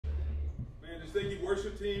just thank you,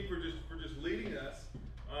 worship team, for just leading us.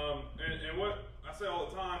 And what I say all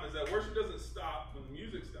the time is that worship doesn't stop when the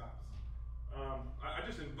music stops. I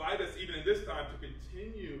just invite us, even in this time, to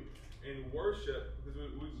continue in worship, because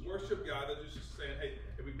we worship God. That's just saying, hey,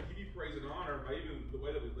 if we give you praise and honor by even the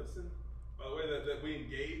way that we listen, by the way that we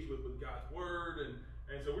engage with God's word,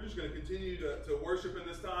 and so we're just going to continue to worship in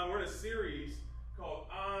this time. We're in a series called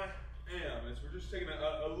I Am, and so we're just taking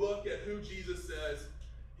a look at who Jesus says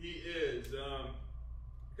He is.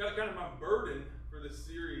 Kind of my burden for this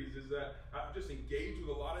series is that I've just engaged with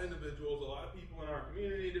a lot of individuals, a lot of people in our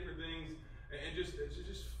community, different things, and just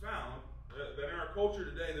found that in our culture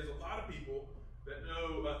today, there's a lot of people that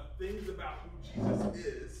know things about who Jesus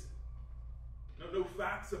is, know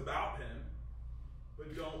facts about Him,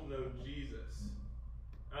 but don't know Jesus.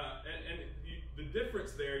 The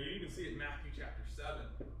difference there, you even see it in Matthew chapter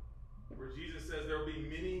 7, where Jesus says there will be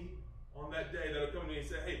many on that day that will come to me and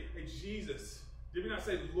say, hey, Jesus, did we not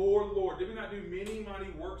say, Lord, Lord? Did we not do many mighty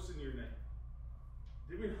works in your name?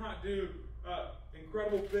 Did we not do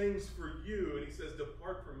incredible things for you? And He says,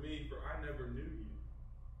 depart from me, for I never knew you.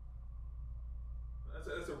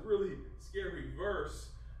 That's a really scary verse.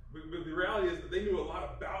 But the reality is that they knew a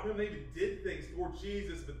lot about Him. They even did things for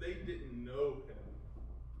Jesus, but they didn't know Him.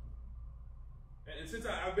 And since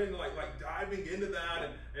I've been like diving into that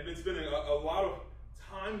and been spending a lot of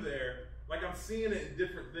time there, like I'm seeing it in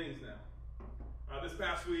different things now. This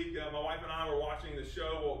past week, my wife and I were watching the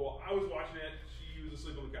show. Well, I was watching it. She was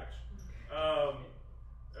asleep on the couch.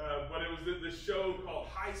 But it was this show called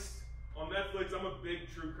Heist on Netflix. I'm a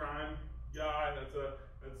big true crime guy. That's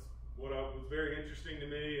what was very interesting to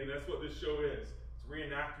me, and that's what this show is. It's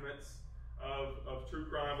reenactments of true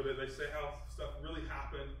crime, but they say how stuff really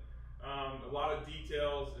happened. A lot of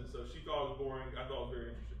details, and so she thought it was boring. I thought it was very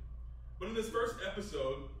interesting. But in this first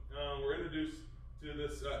episode, we're introduced to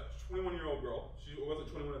this 21-year-old girl. She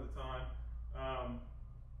wasn't 21 at the time.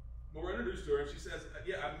 But we're introduced to her, and she says,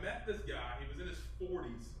 yeah, I met this guy. He was in his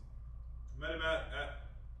 40s. Met him at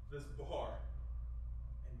this bar.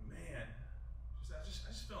 And man, she said,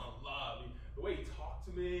 I just fell in love. The way he talked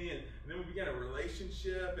to me, and then we began a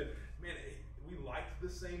relationship, and man, we liked the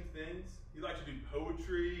same things. He liked to do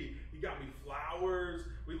poetry. He got me flowers.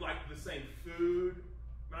 We liked the same food.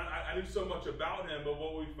 Man, I knew so much about him, but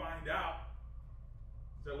what we find out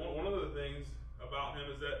is that one of the things about him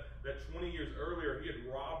is that 20 years earlier, he had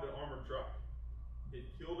robbed an armored truck. He had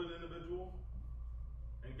killed an individual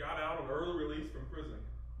and got out on early release from prison.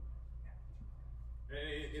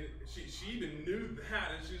 And she even knew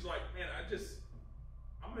that, and she's like, man,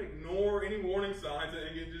 I'm going to ignore any warning signs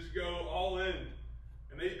and just go all in.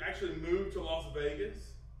 And they actually moved to Las Vegas,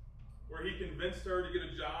 where he convinced her to get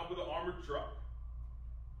a job with an armored truck,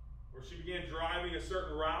 where she began driving a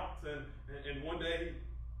certain route, and one day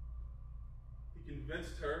he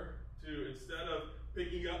convinced her to, instead of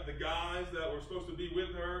picking up the guys that were supposed to be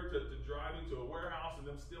with her, to driving to a warehouse and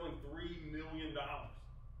them stealing $3 million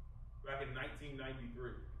back in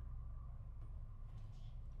 1993.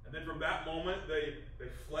 And then from that moment, they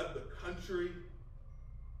fled the country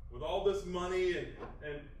with all this money,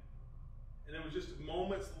 and it was just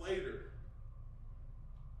moments later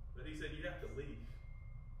that he said, you have to leave.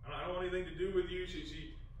 I don't want anything to do with you.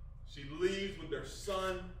 She leaves with their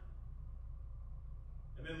son,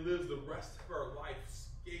 and then lives the rest of her life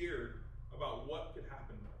scared about what could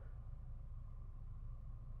happen to her.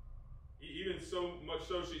 Even so much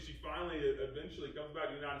so, she finally eventually comes back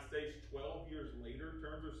to the United States 12 years later,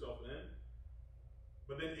 turns herself in,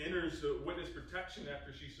 but then enters witness protection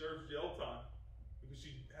after she serves jail time because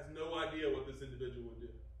she has no idea what this individual would do.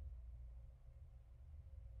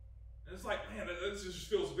 And it's like, man, this just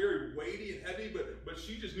feels very weighty and heavy, but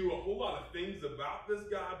she just knew a whole lot of things about this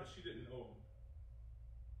guy, but she didn't know him.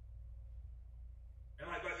 And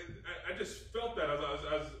I just felt that as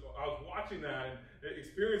I was watching that and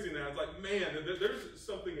experiencing that. I was like, man, there's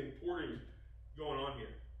something important going on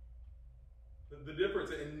here. The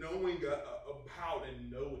difference in knowing about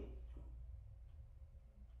and knowing.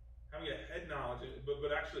 Having a head knowledge,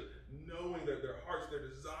 but actually knowing their hearts, their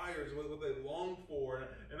desires, what they long for.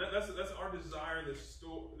 And that's our desire in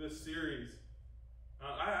this series.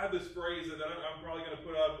 I have this phrase that I'm probably going to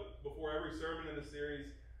put up before every sermon in the series.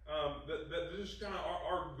 That just kind of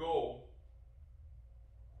our goal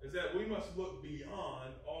is that we must look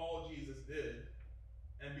beyond all Jesus did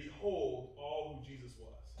and behold all who Jesus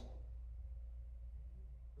was.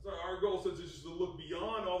 So our goal is just to look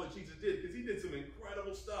beyond all that Jesus did, because he did some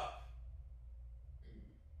incredible stuff.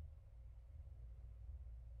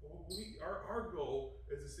 Our goal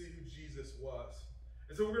is to see who Jesus was.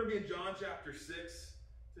 And so we're going to be in John chapter 6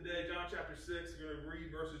 today, John chapter 6. We're going to read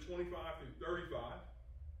verses 25 through 35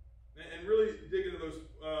 and really dig into those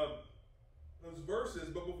verses.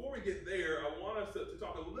 But before we get there, I want us to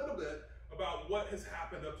talk a little bit about what has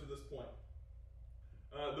happened up to this point.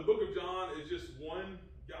 The book of John is just one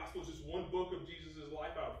gospel, it's just one book of Jesus'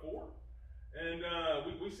 life out of 4. And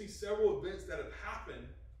we see several events that have happened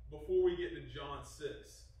before we get to John 6.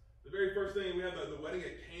 The very first thing, we have the wedding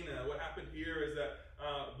at Cana. What happened here is that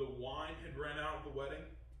the wine had ran out at the wedding.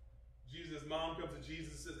 Jesus' mom comes to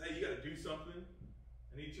Jesus and says, hey, you got to do something.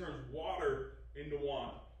 And he turns water into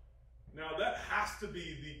wine. Now, that has to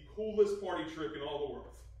be the coolest party trick in all the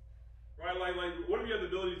world. Right? Like what if you had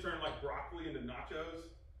the ability to turn like broccoli into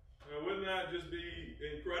nachos? Wouldn't that just be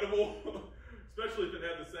incredible? Especially if it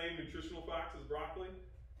had the same nutritional facts as broccoli.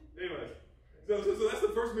 Anyways, so that's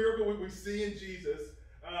the first miracle we see in Jesus,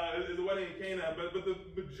 is the wedding in Cana. But the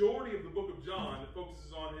majority of the book of John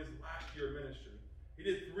focuses on his last year of ministry. He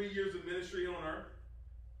did 3 years of ministry on earth.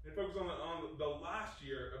 It focuses on the last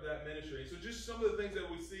year of that ministry. So just some of the things that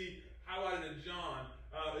we see highlighted in John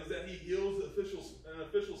is that he heals an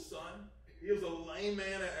official son. He heals a lame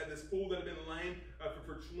man at this pool that had been lame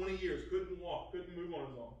for 20 years. Couldn't walk, couldn't move on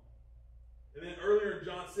his own. And then earlier in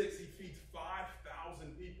John 6, he feeds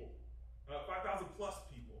 5,000 people. 5,000 plus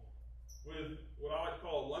people with what I like to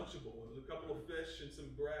call a Lunchable. It was a couple of fish and some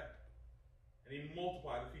bread. And he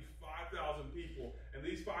multiplied to feed 5,000 people. And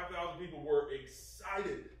these 5,000 people were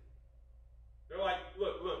excited. They're like,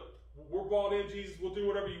 look, we're bought in, Jesus, we'll do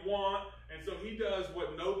whatever you want. And so he does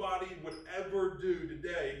what nobody would ever do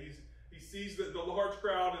today. He sees the large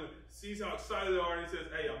crowd and sees how excited they are, and he says,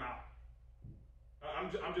 hey, I'm out.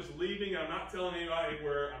 I'm just leaving. I'm not telling anybody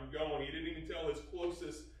where I'm going. He didn't even tell his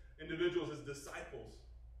closest individuals, his disciples,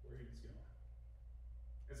 where he was going.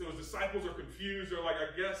 And so his disciples are confused. They're like,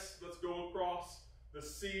 I guess let's go across the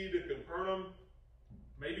sea to Capernaum.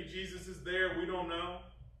 Maybe Jesus is there. We don't know.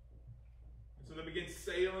 And so they begin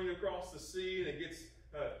sailing across the sea, and it gets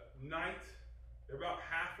night. They're about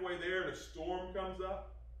halfway there, and a storm comes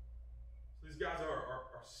up. So these guys are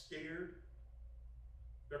scared.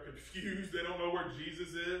 They're confused. They don't know where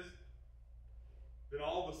Jesus is. Then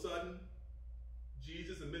all of a sudden,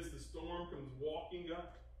 Jesus, amidst the storm, comes walking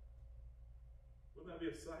up. Wouldn't that be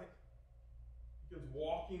a sight? He comes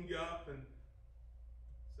walking up and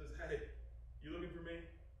says, hey, you looking for me?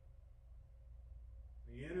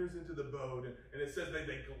 And he enters into the boat, and it says they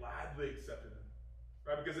gladly accepted him.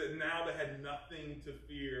 Right? Because now they had nothing to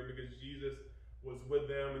fear because Jesus was with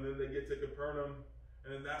them. And then they get to Capernaum.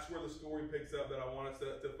 And then that's where the story picks up that I want us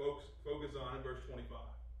to focus on in verse 25.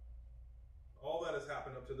 All that has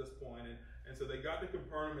happened up to this point. And so they got to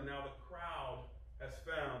Capernaum, and now the crowd has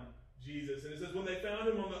found Jesus. And it says, when they found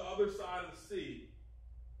him on the other side of the sea,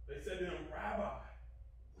 they said to him, Rabbi,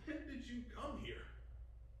 when did you come here?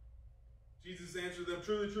 Jesus answered them,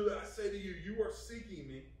 truly, truly, I say to you, you are seeking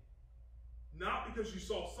me, not because you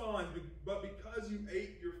saw signs, but because you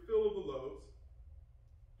ate your fill of the loaves.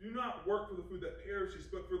 Do not work for the food that perishes,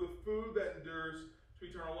 but for the food that endures to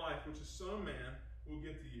eternal life, which the Son of Man will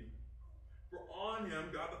give to you. For on him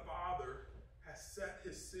God the Father has set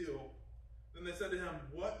his seal. Then they said to him,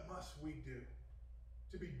 what must we do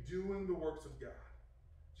to be doing the works of God?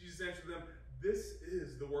 Jesus answered them, this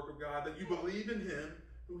is the work of God, that you believe in him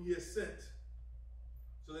who he has sent.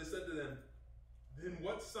 So they said to them, then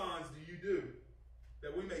what signs do you do,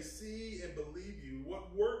 that we may see and believe you?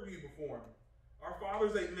 What work do you perform? Our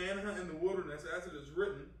fathers ate manna in the wilderness, as it is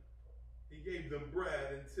written. He gave them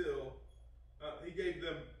bread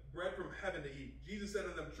from heaven to eat. Jesus said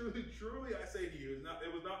to them, truly, truly, I say to you,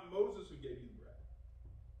 it was not Moses who gave you the bread,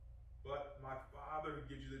 but my Father who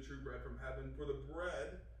gives you the true bread from heaven. For the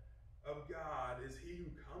bread of God is he who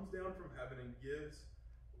comes down from heaven and gives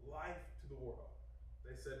life to the world.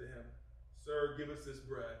 They said to him, Sir, give us this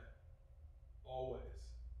bread always.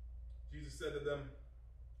 Jesus said to them,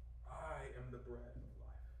 I am the bread of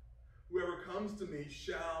life. Whoever comes to me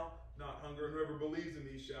shall not hunger, and whoever believes in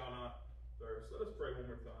me shall not thirst. Let us pray one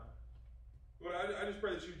more time. Lord, I just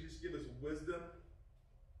pray that you just give us wisdom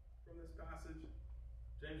from this passage.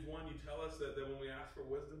 James 1, you tell us that when we ask for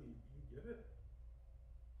wisdom, you give it.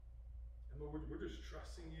 And Lord, we're just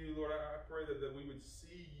trusting you. Lord, I pray that we would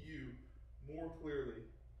see you more clearly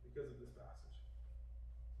because of this passage.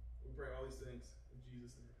 We pray all these things in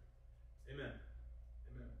Jesus' name. Amen.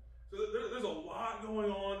 Amen. So there's a lot going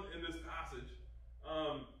on in this passage.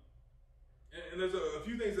 And there's a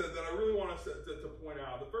few things that I really want us to point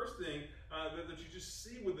out. The first thing that you just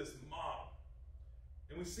see with this mob,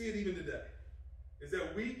 and we see it even today, is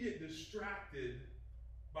that we get distracted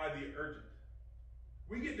by the urgent.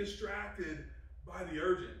 We get distracted by the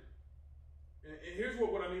urgent. And here's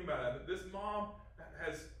what I mean by that. This mom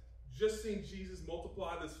has just seen Jesus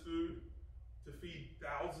multiply this food to feed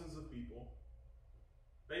thousands of people.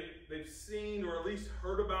 They've seen or at least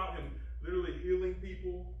heard about him literally healing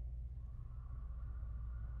people.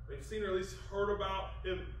 They've seen or at least heard about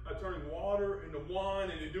him turning water into wine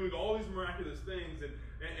and doing all these miraculous things.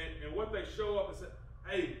 And what they show up and say,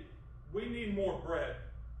 hey, we need more bread.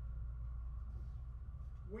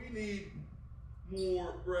 We need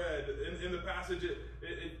more bread. In the passage,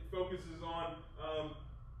 it focuses on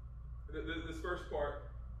this first part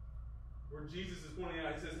where Jesus is pointing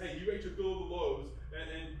out, he says, hey, you ate your fill of the loaves,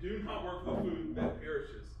 and do not work for the food that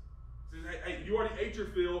perishes. He says, hey, you already ate your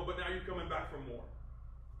fill, but now you're coming back for more.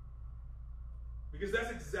 Because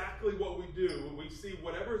that's exactly what we do. We see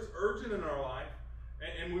whatever is urgent in our life,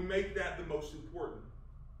 and we make that the most important.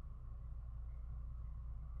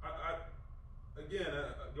 Again,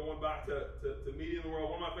 going back to Media in the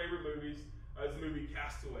World, one of my favorite movies is the movie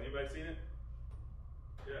Castaway. Anybody seen it?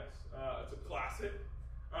 Yes. It's a classic.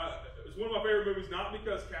 It's one of my favorite movies, not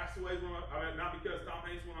because Castaway is not because Tom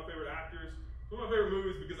Hanks is one of my favorite actors. It's one of my favorite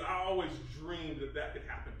movies because I always dreamed that could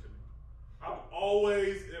happen to me. I've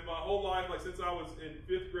always, in my whole life, like since I was in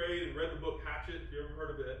 5th grade and read the book Hatchet, if you ever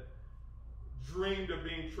heard of it, dreamed of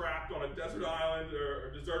being trapped on a desert island or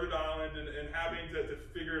a deserted island and having to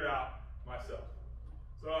figure it out myself.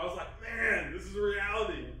 So I was like, man, this is a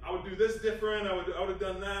reality. I would do this different. I would have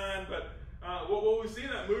done that. But what we see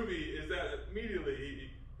in that movie is that immediately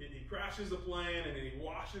he crashes a plane and he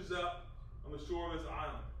washes up on the shore of this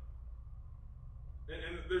island.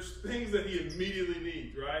 And there's things that he immediately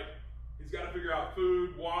needs, right? He's got to figure out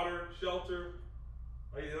food, water, shelter.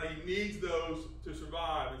 Like he needs those to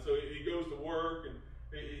survive. And so he goes to work, and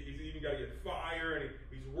he's even got to get fire, and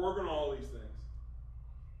he's working on all these things.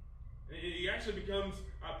 And he actually becomes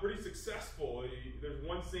pretty successful. There's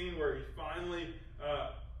one scene where he finally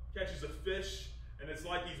catches a fish, and it's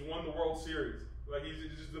like he's won the World Series. Like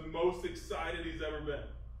he's just the most excited he's ever been.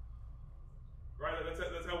 Right?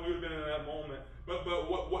 That's how we would have been in that moment. But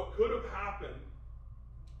what could have happened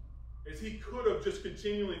is he could have just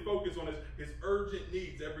continually focused on his urgent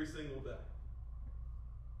needs every single day.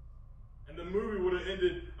 And the movie would have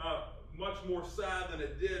ended much more sad than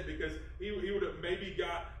it did, because he would have maybe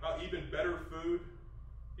got even better food.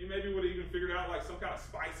 He maybe would have even figured out like some kind of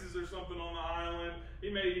spices or something on the island. He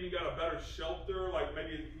may have even got a better shelter, like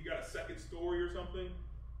maybe he got a second story or something.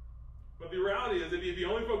 But the reality is, if he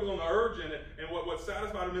only focused on the urgent and what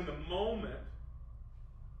satisfied him in the moment,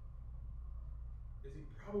 is he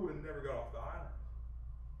probably would have never got off the island.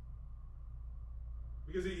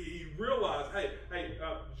 Because he realized, hey,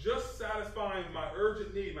 just satisfying my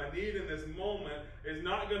urgent need, my need in this moment, is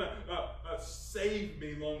not going to save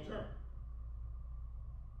me long term.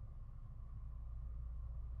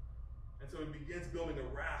 And so he begins building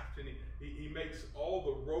a raft, and he makes all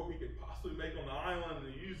the rope he could possibly make on the island,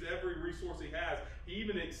 and he uses every resource he has. He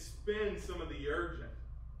even expends some of the urgent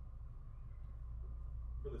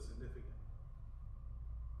for the significant.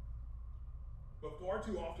 But far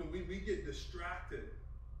too often, we get distracted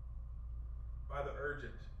by the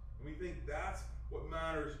urgent. And we think that's what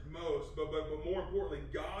matters most. But more importantly,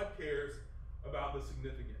 God cares about the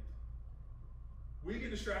significant. We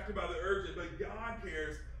get distracted by the urgent, but God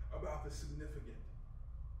cares about the significant.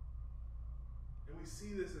 And we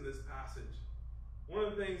see this in this passage. One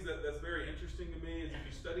of the things that's very interesting to me is if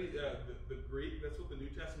you study the Greek, that's what the New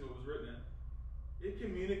Testament was written in, it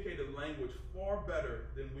communicated language far better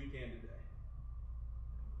than we can today.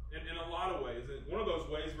 In a lot of ways. And one of those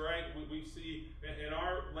ways, right, we see in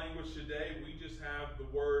our language today, we just have the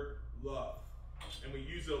word love. And we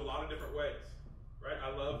use it a lot of different ways, right?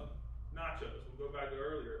 I love nachos. We'll go back to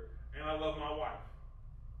earlier. And I love my wife.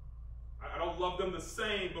 I don't love them the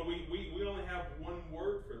same, but we only have one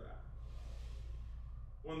word for that.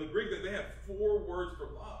 Well, in the Greek, they have 4 words for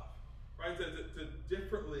love, right? To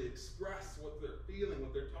differently express what they're feeling,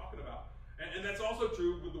 what they're talking about. And that's also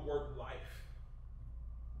true with the word life.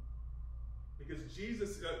 Because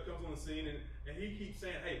Jesus comes on the scene and he keeps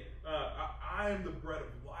saying, hey, I am the bread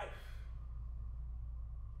of life.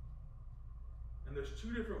 And there's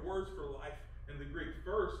 2 different words for life in the Greek.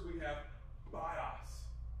 First, we have bios.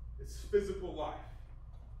 It's physical life.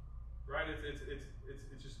 Right?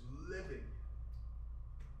 It's just living.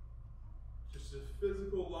 Just a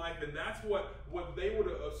physical life. And that's what they would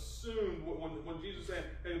have assumed when Jesus said,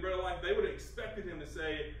 hey, the bread of life, they would have expected him to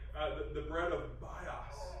say the bread of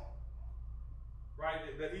bios.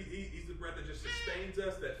 Right? That he's the bread that just sustains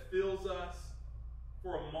us, that fills us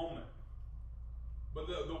for a moment. But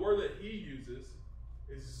the word that he uses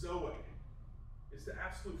is zoe. It's the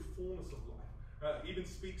absolute fullness of life. even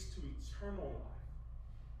speaks to eternal life.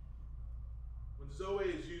 When Zoe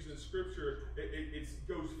is used in Scripture, it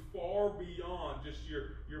goes far beyond just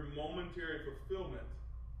your momentary fulfillment.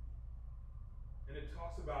 And it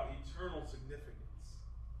talks about eternal significance.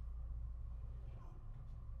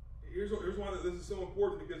 Here's why this is so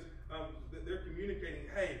important, because they're communicating,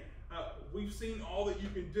 hey, we've seen all that you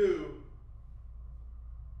can do.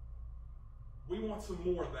 We want some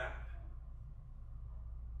more of that.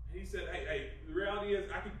 And he said, hey, the reality is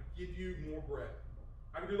I could give you more bread.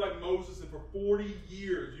 I could do like Moses, and for 40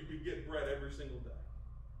 years you could get bread every single day.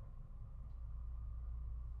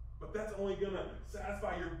 But that's only going to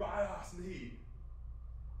satisfy your bios need.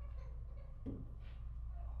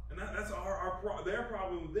 And that's their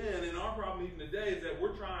problem then, and our problem even today, is that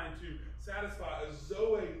we're trying to satisfy a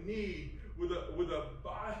Zoe need with a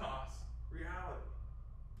bios reality.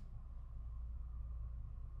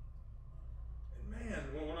 And man,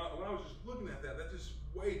 when I was just looking at that just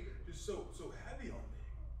weighed just so heavy on me.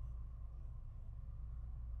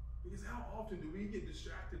 Because how often do we get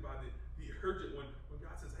distracted by the urgent when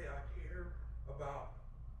God says, hey, I care about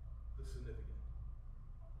the significant.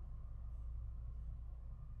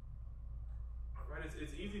 Right?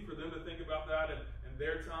 It's easy for them to think about that, and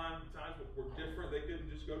their times were different. They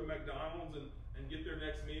couldn't just go to McDonald's and get their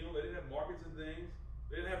next meal. They didn't have markets and things.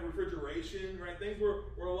 They didn't have refrigeration, right? Things were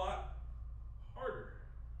a lot harder.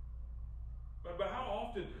 But how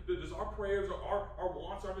often does our prayers or our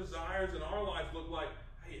wants, our desires in our lives look like,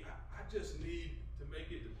 hey, I just need to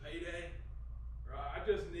make it to payday, or I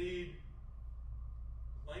just need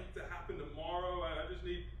blank to happen tomorrow, I just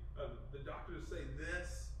need the doctor to say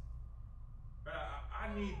this. I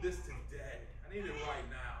need this today. I need it right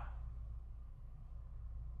now.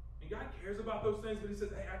 And God cares about those things, but he says,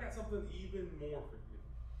 hey, I got something even more for you.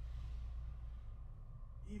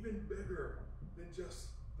 Even bigger than just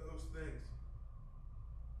those things.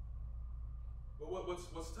 But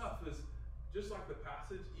what's tough is, just like the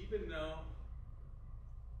passage, even though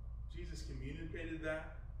Jesus communicated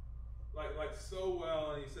that like so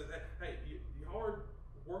well, and he said, hey, y'all are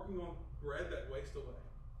working on bread that wastes away.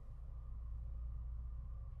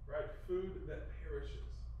 Right? Food that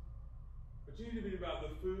perishes. But you need to be about the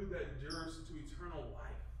food that endures to eternal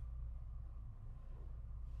life.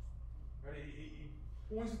 Right? He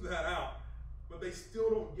points that out, but they still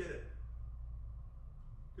don't get it.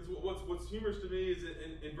 Because what's humorous to me is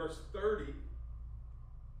in verse 30,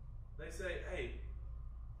 they say, hey,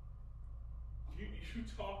 you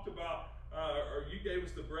talked about, or you gave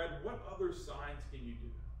us the bread, what other signs can you do?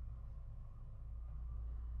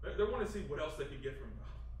 They want to see what else they could get from God.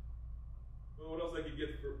 What else they could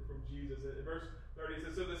get from Jesus. In verse 30 it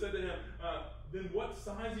says, so they said to him, then what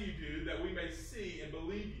signs do you do that we may see and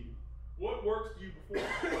believe you? What works do you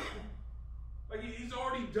perform? Like he's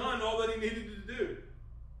already done all that he needed to do.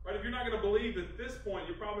 Right? If you're not going to believe at this point,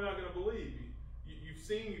 you're probably not going to believe.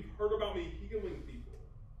 You've heard about me healing people,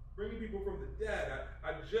 bringing people from the dead.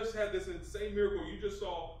 I just had this insane miracle you just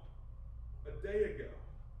saw a day ago.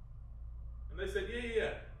 And they said, yeah.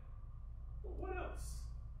 But what else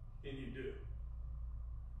can you do?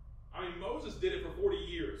 I mean, Moses did it for 40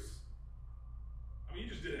 years. I mean, you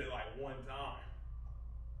just did it like one time.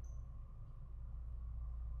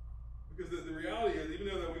 Because the reality is, even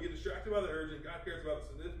though that we get distracted by the urgent, God cares about the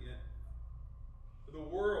significant, the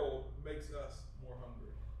world makes us more hungry.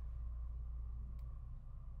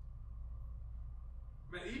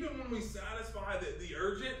 Man, even when we satisfy the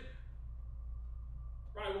urgent,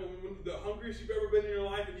 right, when the hungriest you've ever been in your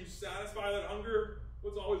life, and you satisfy that hunger,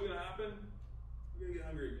 what's always going to happen? You're going to get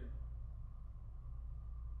hungry again.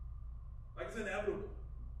 Like it's inevitable.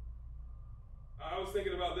 I was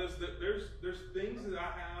thinking about this, that there's things that I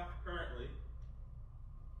have currently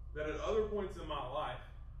that at other points in my life,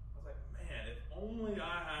 I was like, man, if only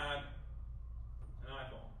I had an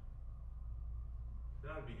iPhone,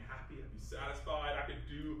 then I'd be happy, I'd be satisfied, I could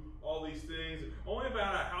do all these things. Only if I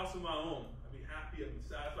had a house of my own, I'd be happy, I'd be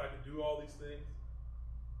satisfied, I could do all these things.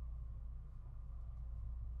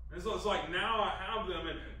 And so it's like now I have them,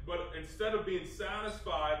 but instead of being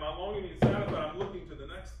satisfied, my longing being satisfied, I'm looking to the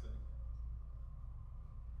next thing.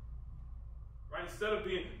 Right? Instead of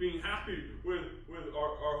being happy with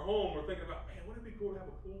our home, we're thinking about, man, wouldn't it be cool to have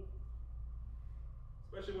a pool?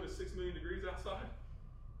 Especially when it's 6 million degrees outside.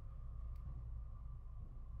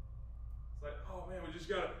 It's like, oh man, we just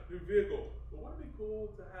got a new vehicle. But wouldn't it be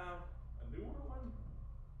cool to have a newer one?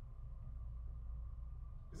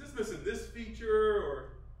 Is this missing this feature, or?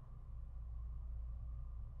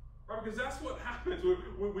 Right, because that's what happens.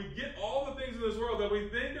 We get all the things in this world that we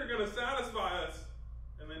think are going to satisfy us,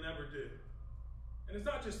 and they never do. And it's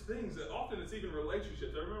not just things. Often it's even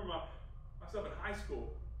relationships. I remember my myself in high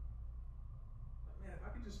school. Like, man, if I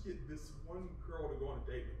could just get this one girl to go on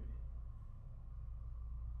a date with me,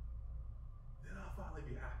 then I'll finally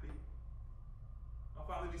be happy. I'll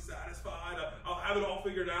finally be satisfied. I'll have it all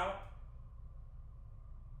figured out.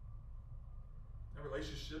 That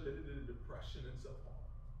relationship ended in depression and self-harm.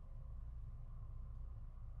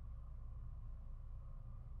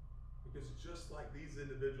 Because just like these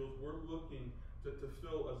individuals, we're looking to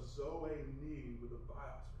fill a Zoe need with a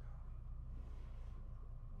bios reality.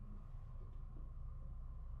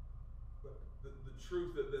 But the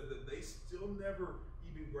truth that they still never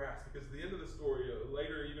even grasp, because at the end of the story,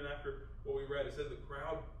 later, even after what we read, it says the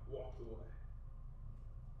crowd walked away.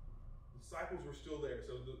 The disciples were still there,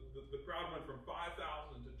 so the crowd went from 5,000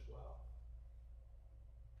 to 12.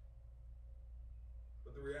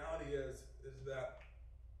 But the reality is that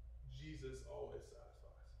Jesus always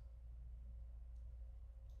satisfies.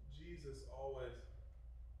 Jesus always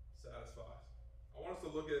satisfies. I want us to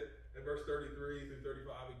look at verse 33 through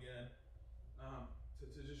 35 again,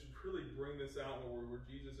 to just really bring this out where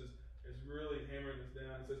Jesus is really hammering this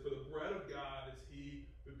down. He says, "For the bread of God is he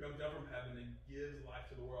who comes down from heaven and gives life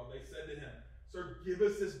to the world." They said to him, "Sir, give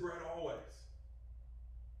us this bread always."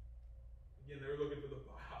 Again, they were looking for the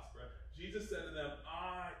bios bread. Jesus said to them,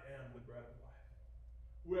 "I am the bread of life.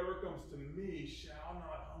 Whoever comes to me shall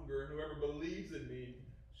not hunger, and whoever believes in me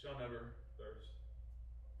shall never thirst."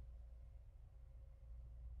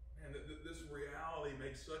 And this reality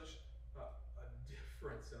makes such a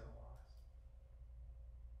difference in our lives.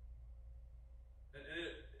 And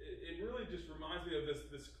it really just reminds me of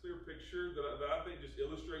this clear picture that I think just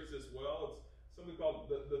illustrates this well. It's something called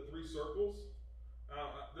the three circles.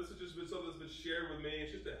 This has just been something that's been shared with me.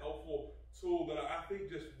 It's just a helpful tool that I think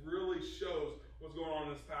just really shows what's going on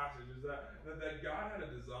in this passage. Is that God had a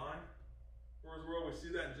design for his world. We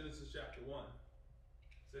see that in Genesis chapter 1.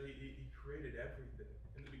 It said he created everything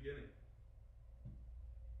in the beginning.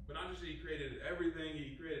 But not just that he created everything,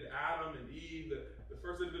 he created Adam and Eve, the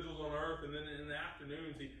first individuals on earth, and then in the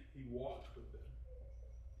afternoons he walked with them.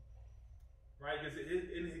 Right? Because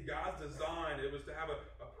in God's design, it was to have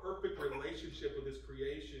a perfect relationship with his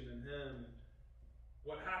creation and him.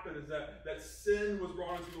 What happened is that sin was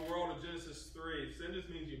brought into the world in Genesis 3. Sin just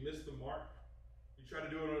means you missed the mark. You try to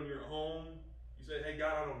do it on your own. You say, "Hey,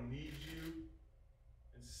 God, I don't need you."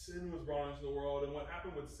 And sin was brought into the world. And what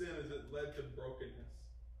happened with sin is it led to brokenness.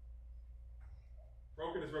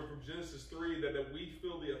 Brokenness from Genesis 3 that we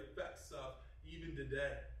feel the effects of even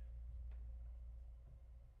today.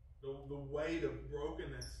 The weight of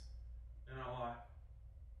brokenness in our life.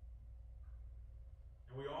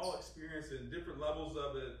 And we all experience it in different levels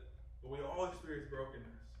of it, but we all experience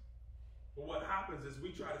brokenness. But what happens is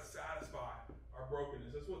we try to satisfy our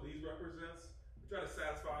brokenness. That's what these represents. We try to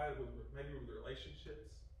satisfy it maybe with relationships.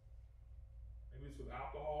 Maybe it's with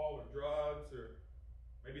alcohol or drugs, or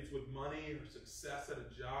maybe it's with money or success at a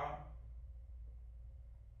job.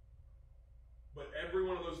 But every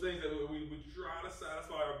one of those things that we try to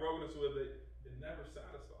satisfy our brokenness with, it never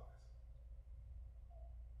satisfies.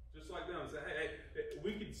 Just like them. Say, hey,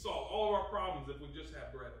 we can solve all of our problems if we just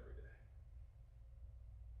have bread every day.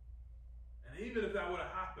 And even if that would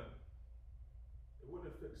have happened, it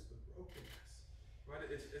wouldn't have fixed the brokenness. Right?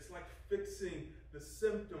 It's like fixing the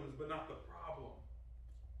symptoms but not the problem.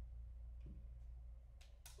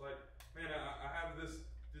 Like, man, I have this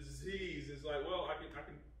disease. It's like, well, I can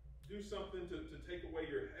do something to take away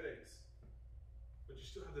your headaches, but you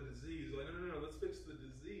still have the disease. Like, no, let's fix the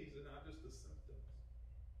disease and not just the symptoms.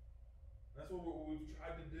 That's what we've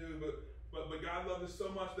tried to do, but God loved us so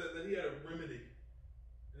much that he had a remedy,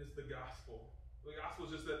 and it's the gospel. The gospel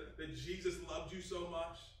is just that Jesus loved you so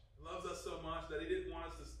much, loves us so much, that he didn't want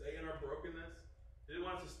us to stay in our brokenness. He didn't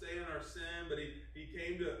want us to stay in our sin, but he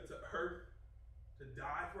came to earth to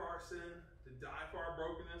die for our sin, to die for our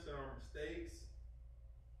brokenness and our mistakes.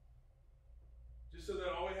 Just so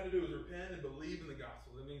that all we had to do was repent and believe in the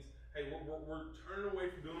gospel. That means, hey, we're turning away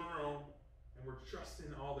from doing it on our own, and we're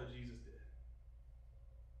trusting all that Jesus did.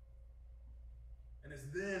 And it's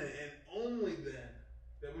then, and only then,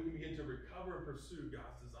 that we can begin to recover and pursue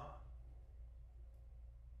God's design.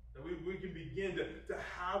 That we can begin to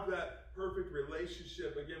have that perfect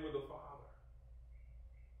relationship again with the Father.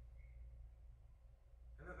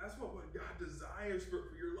 And that's what God desires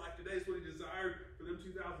for your life today. It's what he desired for them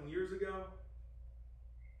 2,000 years ago.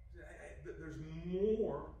 There's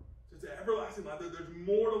more to everlasting life. There's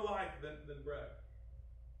more to life than bread.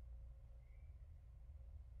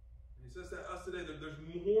 And he says to us today that there's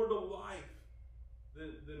more to life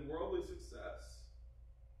than worldly success,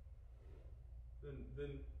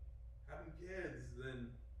 than having kids,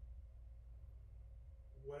 than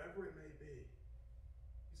whatever it may be.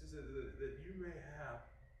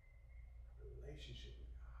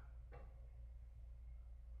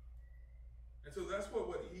 And so that's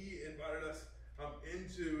what he invited us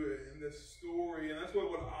into in this story, and that's what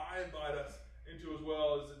I invite us into as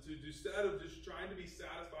well, is to instead of just trying to be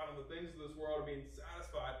satisfied on the things of this world, being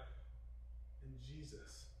satisfied in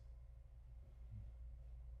Jesus.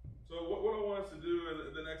 So what I want us to do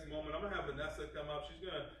in the next moment, I'm going to have Vanessa come up. She's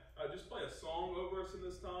going to just play a song over us in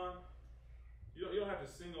this time. You don't have to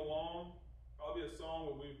sing along. Probably a song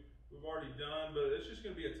that we've already done, but it's just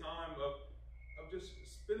going to be a time of just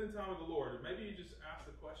spending time with the Lord. Maybe you just ask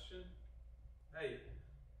the question, hey,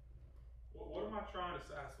 what am I trying to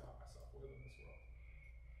satisfy myself with in this world?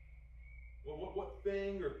 Well, what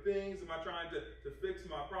thing or things am I trying to fix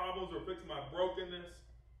my problems or fix my brokenness?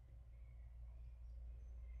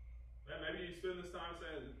 And maybe you spend this time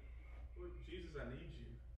saying, Lord Jesus, I need you.